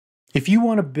If you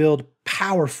want to build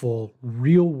powerful,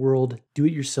 real-world,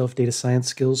 do-it-yourself data science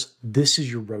skills, this is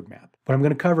your roadmap. What I'm going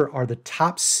to cover are the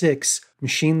top 6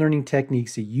 machine learning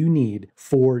techniques that you need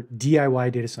for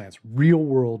DIY data science,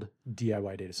 real-world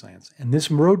DIY data science. And this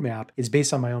roadmap is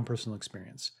based on my own personal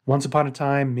experience. Once upon a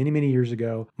time, many, many years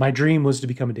ago, my dream was to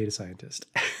become a data scientist.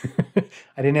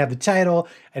 I didn't have the title,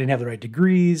 I didn't have the right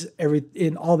degrees,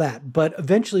 and all that. But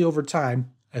eventually, over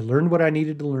time, I learned what I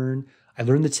needed to learn. I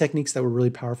learned the techniques that were really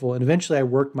powerful. And eventually I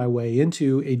worked my way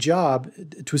into a job,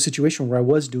 to a situation where I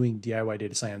was doing DIY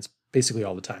data science basically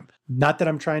all the time. Not that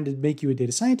I'm trying to make you a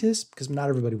data scientist, because not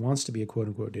everybody wants to be a quote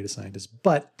unquote data scientist,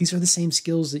 but these are the same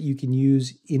skills that you can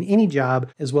use in any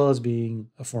job, as well as being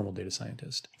a formal data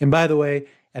scientist. And by the way,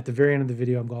 at the very end of the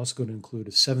video, I'm also going to include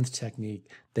a 7th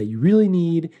technique that you really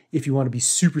need if you want to be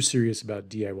super serious about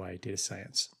DIY data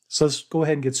science. So let's go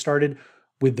ahead and get started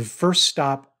with the first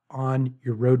stop on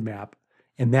your roadmap,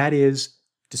 and that is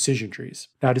decision trees.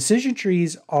 Now, decision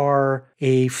trees are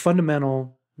a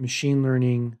fundamental machine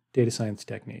learning data science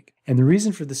technique. And the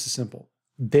reason for this is simple.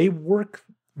 They work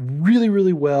really,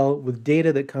 really well with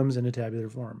data that comes in a tabular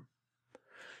form.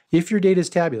 If your data is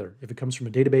tabular, if it comes from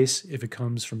a database, if it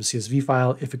comes from a CSV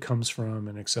file, if it comes from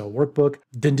an Excel workbook,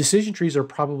 then decision trees are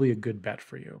probably a good bet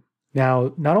for you.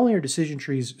 Now, not only are decision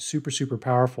trees super, super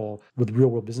powerful with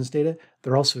real-world business data,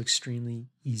 they're also extremely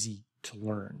easy to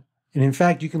learn. And in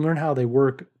fact, you can learn how they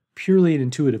work purely and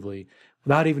intuitively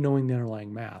without even knowing the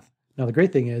underlying math. Now, the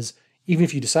great thing is, even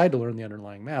if you decide to learn the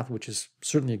underlying math, which is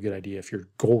certainly a good idea if your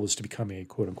goal is to become a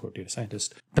quote-unquote data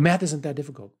scientist, the math isn't that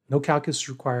difficult. No calculus is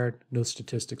required, no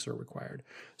statistics are required.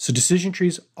 So decision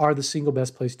trees are the single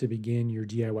best place to begin your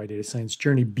DIY data science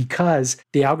journey, because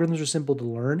the algorithms are simple to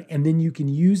learn, and then you can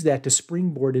use that to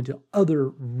springboard into other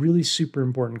really super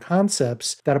important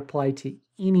concepts that apply to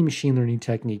any machine learning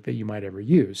technique that you might ever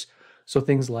use. So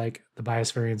things like the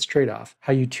bias variance trade-off,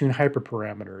 how you tune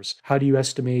hyperparameters, how do you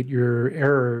estimate your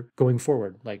error going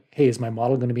forward? Like, hey, is my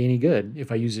model going to be any good if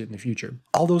I use it in the future?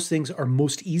 All those things are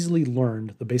most easily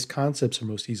learned. The base concepts are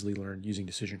most easily learned using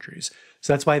decision trees.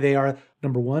 So that's why they are,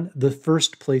 number 1, the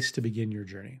first place to begin your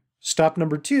journey. Stop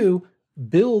number 2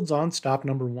 builds on stop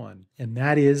number 1, and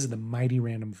that is the mighty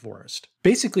random forest.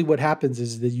 Basically, what happens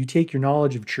is that you take your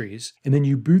knowledge of trees and then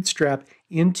you bootstrap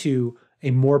into a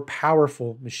more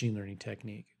powerful machine learning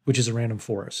technique, which is a random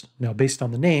forest. Now, based on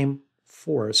the name,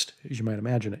 forest, as you might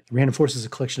imagine it, random forest is a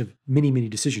collection of many, many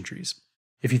decision trees.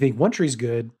 If you think one tree is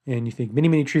good and you think many,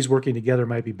 many trees working together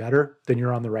might be better, then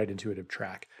you're on the right intuitive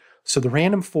track. So the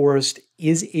random forest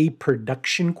is a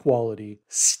production quality,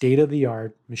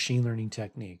 state-of-the-art machine learning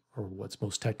technique, or what's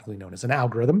most technically known as an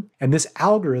algorithm. And this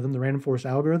algorithm, the random forest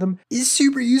algorithm, is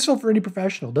super useful for any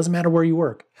professional. Doesn't matter where you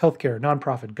work. Healthcare,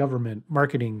 nonprofit, government,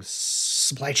 marketing,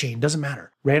 supply chain, doesn't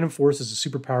matter. Random forest is a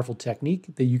super powerful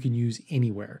technique that you can use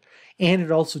anywhere. And it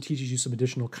also teaches you some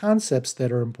additional concepts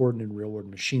that are important in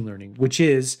real-world machine learning, which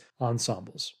is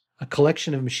ensembles. A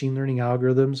collection of machine learning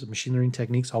algorithms, machine learning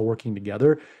techniques all working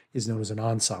together is known as an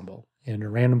ensemble. And a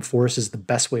random forest is the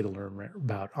best way to learn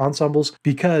about ensembles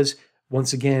because,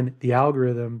 once again, the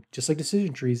algorithm, just like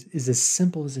decision trees, is as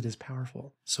simple as it is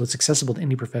powerful. So it's accessible to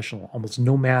any professional. Almost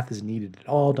no math is needed at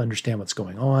all to understand what's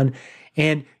going on.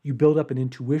 And you build up an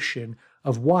intuition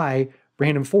of why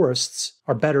random forests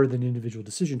are better than individual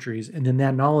decision trees. And then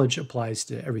that knowledge applies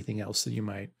to everything else that you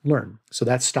might learn. So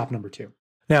that's stop number 2.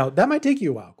 Now, that might take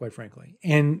you a while, quite frankly.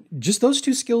 And just those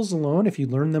 2 skills alone, if you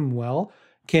learn them well,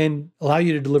 can allow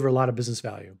you to deliver a lot of business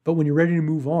value. But when you're ready to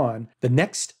move on, the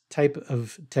next type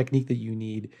of technique that you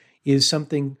need is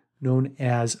something known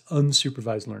as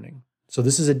unsupervised learning. So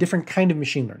this is a different kind of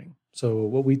machine learning. So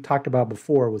what we talked about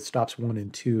before with stops 1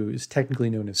 and 2 is technically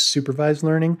known as supervised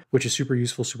learning, which is super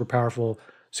useful, super powerful,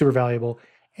 super valuable.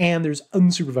 And there's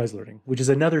unsupervised learning, which is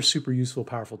another super useful,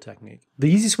 powerful technique. The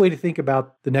easiest way to think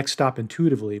about the next stop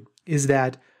intuitively is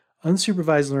that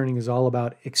unsupervised learning is all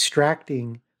about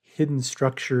extracting hidden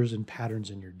structures and patterns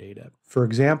in your data. For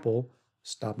example,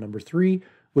 stop number 3,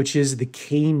 which is the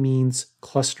k-means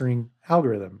clustering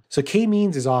algorithm. So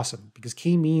k-means is awesome because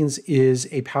k-means is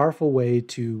a powerful way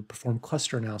to perform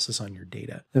cluster analysis on your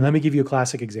data. And let me give you a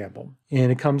classic example. And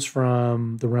it comes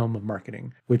from the realm of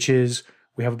marketing, which is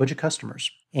we have a bunch of customers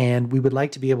and we would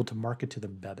like to be able to market to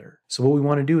them better. So what we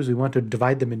want to do is we want to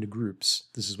divide them into groups.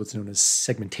 This is what's known as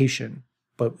segmentation.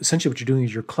 But essentially what you're doing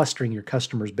is you're clustering your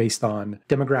customers based on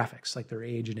demographics, like their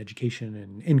age and education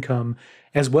and income,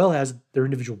 as well as their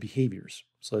individual behaviors.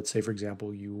 So let's say, for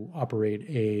example, you operate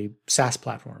a SaaS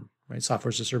platform, right? Software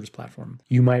as a service platform.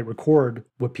 You might record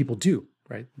what people do.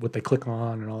 right? What they click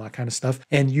on and all that kind of stuff.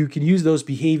 And you can use those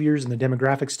behaviors and the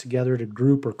demographics together to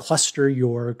group or cluster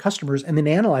your customers and then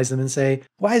analyze them and say,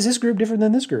 why is this group different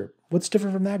than this group? What's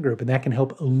different from that group? And that can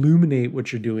help illuminate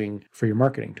what you're doing for your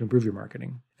marketing to improve your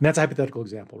marketing. And that's a hypothetical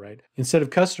example, right? Instead of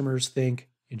customers, think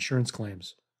insurance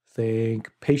claims, think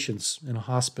patients in a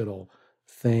hospital,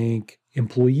 think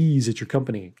employees at your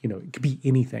company. It could be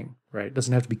anything, right? It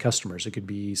doesn't have to be customers. It could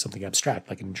be something abstract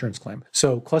like an insurance claim.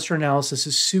 So cluster analysis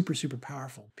is super, super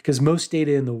powerful because most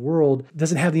data in the world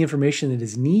doesn't have the information that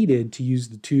is needed to use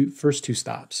the first two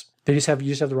stops. You just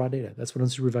have the raw data. That's what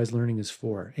unsupervised learning is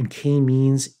for. And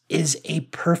K-means is a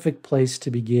perfect place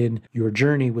to begin your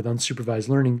journey with unsupervised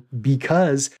learning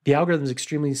because the algorithm is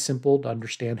extremely simple to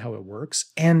understand how it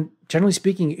works. And generally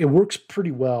speaking, it works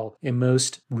pretty well in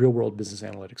most real-world business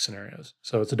analytics scenarios.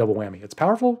 So it's a double whammy. It's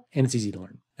powerful and it's easy to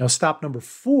learn. Now, stop number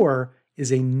 4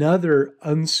 is another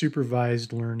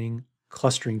unsupervised learning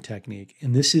clustering technique,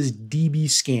 and this is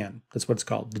DBSCAN. That's what it's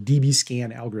called, the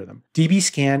DBSCAN algorithm.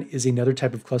 DBSCAN is another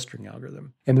type of clustering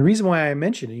algorithm. And the reason why I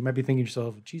mentioned it, you might be thinking to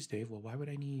yourself, geez, Dave, well, why would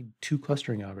I need 2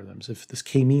 clustering algorithms if this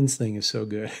K-means thing is so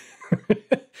good?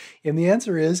 And the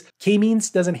answer is K-means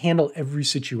doesn't handle every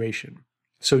situation.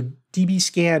 So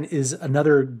DBSCAN is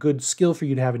another good skill for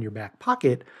you to have in your back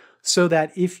pocket so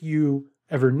that if you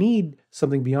ever need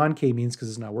something beyond K-means because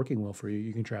it's not working well for you,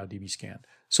 you can try out DBSCAN.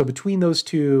 So between those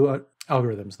two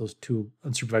algorithms, those two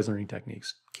unsupervised learning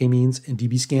techniques, K-means and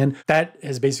DBSCAN, that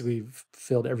has basically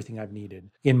filled everything I've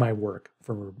needed in my work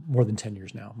for more than 10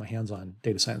 years now, my hands-on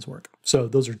data science work. So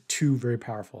those are 2 very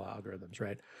powerful algorithms,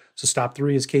 right? So stop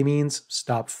 3 is K-means,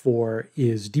 stop 4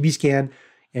 is DBSCAN,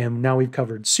 and now we've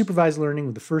covered supervised learning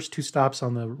with the first 2 stops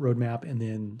on the roadmap and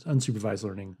then unsupervised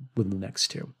learning with the next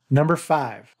 2. Number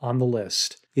 5 on the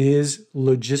list is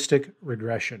logistic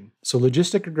regression. So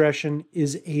logistic regression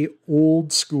is a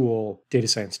old school data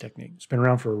science technique. It's been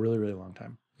around for a really, really long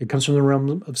time. It comes from the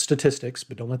realm of statistics,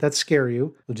 but don't let that scare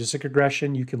you. Logistic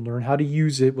regression, you can learn how to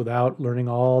use it without learning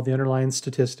all the underlying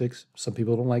statistics. Some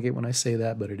people don't like it when I say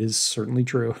that, but it is certainly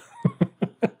true.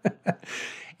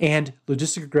 And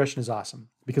logistic regression is awesome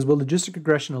because what logistic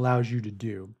regression allows you to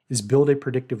do is build a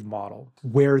predictive model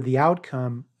where the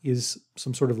outcome is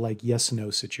some sort of like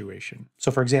yes/no situation. So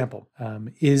for example,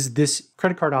 is this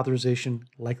credit card authorization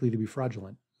likely to be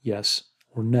fraudulent? Yes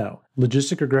or no.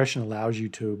 Logistic regression allows you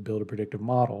to build a predictive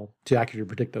model to accurately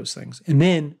predict those things. And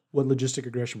then what logistic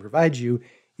regression provides you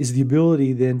is the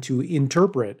ability then to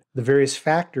interpret the various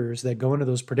factors that go into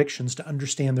those predictions to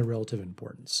understand their relative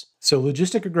importance. So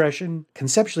logistic regression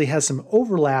conceptually has some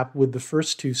overlap with the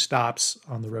first 2 stops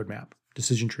on the roadmap,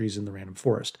 decision trees and the random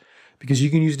forest, because you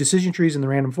can use decision trees and the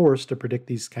random forest to predict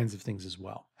these kinds of things as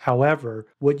well. However,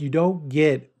 what you don't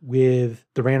get with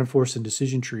the random forest and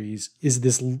decision trees is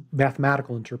this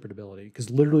mathematical interpretability, because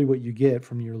literally what you get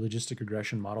from your logistic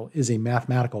regression model is a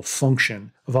mathematical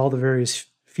function of all the various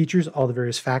features, all the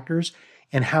various factors,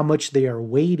 and how much they are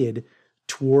weighted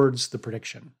towards the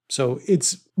prediction. So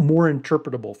it's more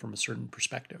interpretable from a certain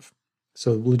perspective.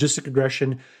 So logistic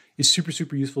regression is super,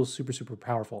 super useful, super, super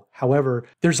powerful. However,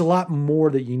 there's a lot more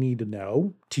that you need to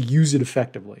know to use it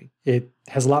effectively. It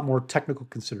has a lot more technical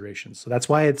considerations. So that's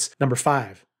why it's number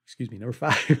 5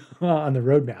 on the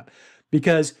roadmap.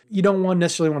 Because you don't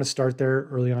necessarily want to start there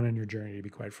early on in your journey, to be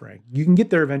quite frank. You can get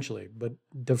there eventually, but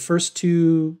the first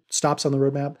 2 stops on the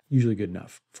roadmap, usually good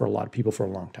enough for a lot of people for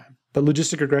a long time. But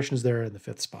logistic regression is there in the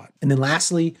 5th spot. And then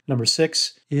lastly, number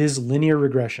 6 is linear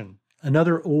regression,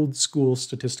 another old school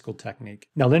statistical technique.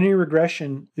 Now, linear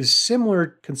regression is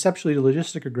similar conceptually to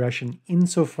logistic regression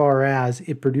insofar as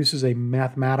it produces a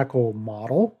mathematical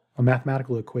model, a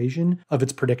mathematical equation of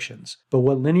its predictions. But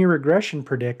what linear regression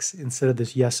predicts instead of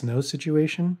this yes/no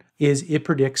situation is it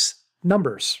predicts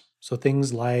numbers. So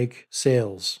things like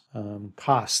sales,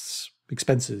 costs,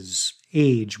 expenses,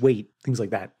 age, weight, things like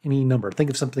that, any number. Think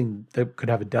of something that could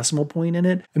have a decimal point in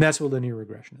it, and that's what linear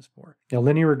regression is for. Now,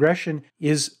 linear regression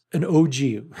is an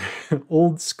OG,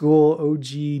 old school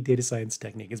OG data science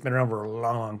technique. It's been around for a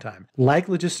long, long time. Like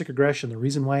logistic regression, the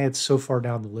reason why it's so far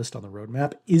down the list on the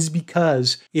roadmap is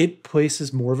because it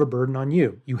places more of a burden on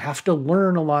you. You have to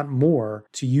learn a lot more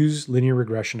to use linear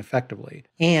regression effectively.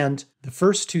 And the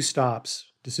first 2 stops,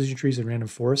 decision trees and random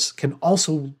forests, can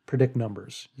also predict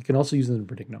numbers. You can also use them to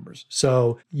predict numbers.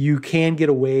 So you can get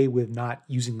away with not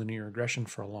using linear regression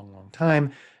for a long, long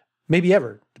time, maybe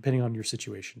ever, depending on your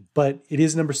situation. But it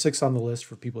is number 6 on the list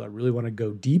for people that really want to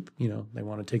go deep. They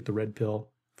want to take the red pill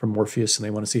from Morpheus and they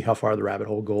want to see how far the rabbit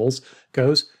hole goes.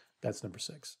 That's number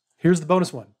 6. Here's the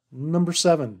bonus one, number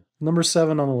 7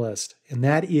 on the list. And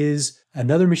that is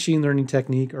another machine learning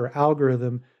technique or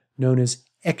algorithm known as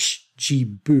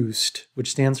XGBoost,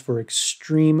 which stands for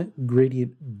Extreme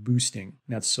Gradient Boosting.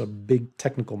 That's a big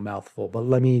technical mouthful, but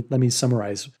let me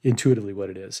summarize intuitively what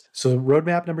it is. So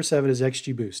roadmap number 7 is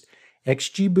XGBoost.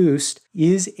 XGBoost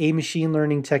is a machine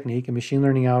learning technique, a machine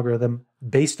learning algorithm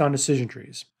based on decision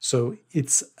trees. So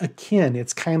it's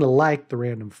kind of like the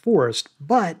random forest,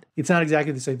 but it's not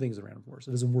exactly the same thing as the random forest.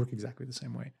 It doesn't work exactly the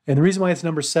same way. And the reason why it's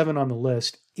number 7 on the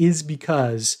list is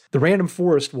because the random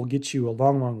forest will get you a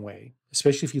long, long way,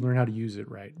 especially if you learn how to use it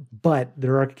right. But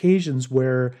there are occasions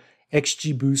where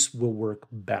XGBoost will work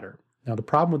better. Now, the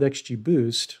problem with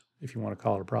XGBoost, if you want to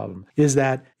call it a problem, is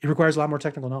that it requires a lot more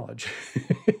technical knowledge.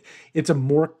 It's a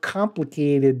more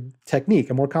complicated technique,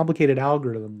 a more complicated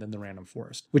algorithm than the random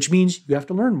forest, which means you have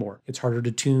to learn more. It's harder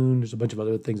to tune. There's a bunch of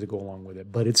other things that go along with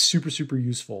it, but it's super, super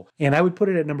useful. And I would put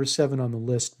it at number 7 on the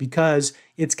list because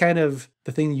it's kind of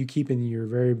the thing that you keep in your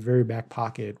very, very back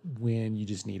pocket when you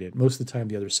just need it. Most of the time,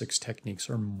 the other 6 techniques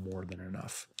are more than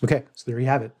enough. Okay, so there you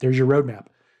have it. There's your roadmap.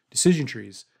 Decision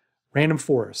trees, random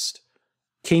forest,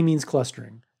 k-means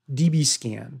clustering,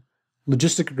 DBSCAN,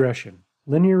 logistic regression,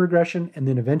 linear regression, and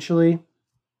then eventually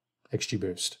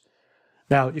XGBoost.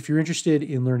 Now, if you're interested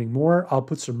in learning more, I'll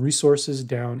put some resources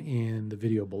down in the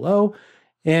video below.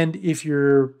 And if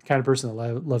you're the kind of person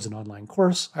that loves an online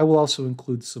course, I will also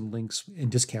include some links and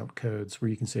discount codes where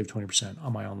you can save 20%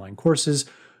 on my online courses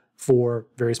for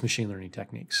various machine learning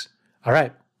techniques. All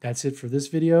right, that's it for this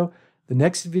video. The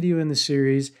next video in the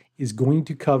series is going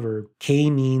to cover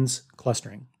k-means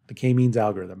clustering, the k-means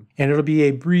algorithm. And it'll be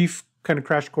a brief kind of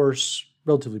crash course,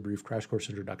 relatively brief crash course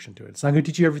introduction to it. It's not going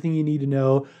to teach you everything you need to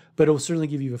know, but it will certainly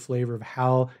give you a flavor of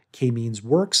how k-means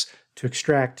works to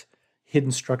extract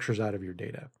hidden structures out of your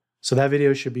data. So that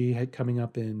video should be coming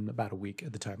up in about a week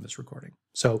at the time of this recording.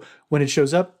 So when it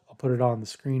shows up, I'll put it on the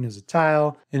screen as a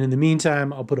tile. And in the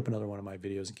meantime, I'll put up another one of my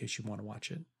videos in case you want to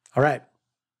watch it. All right,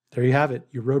 there you have it,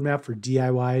 your roadmap for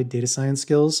DIY data science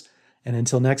skills. And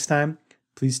until next time,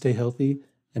 please stay healthy,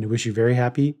 and I wish you very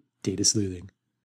happy data sleuthing.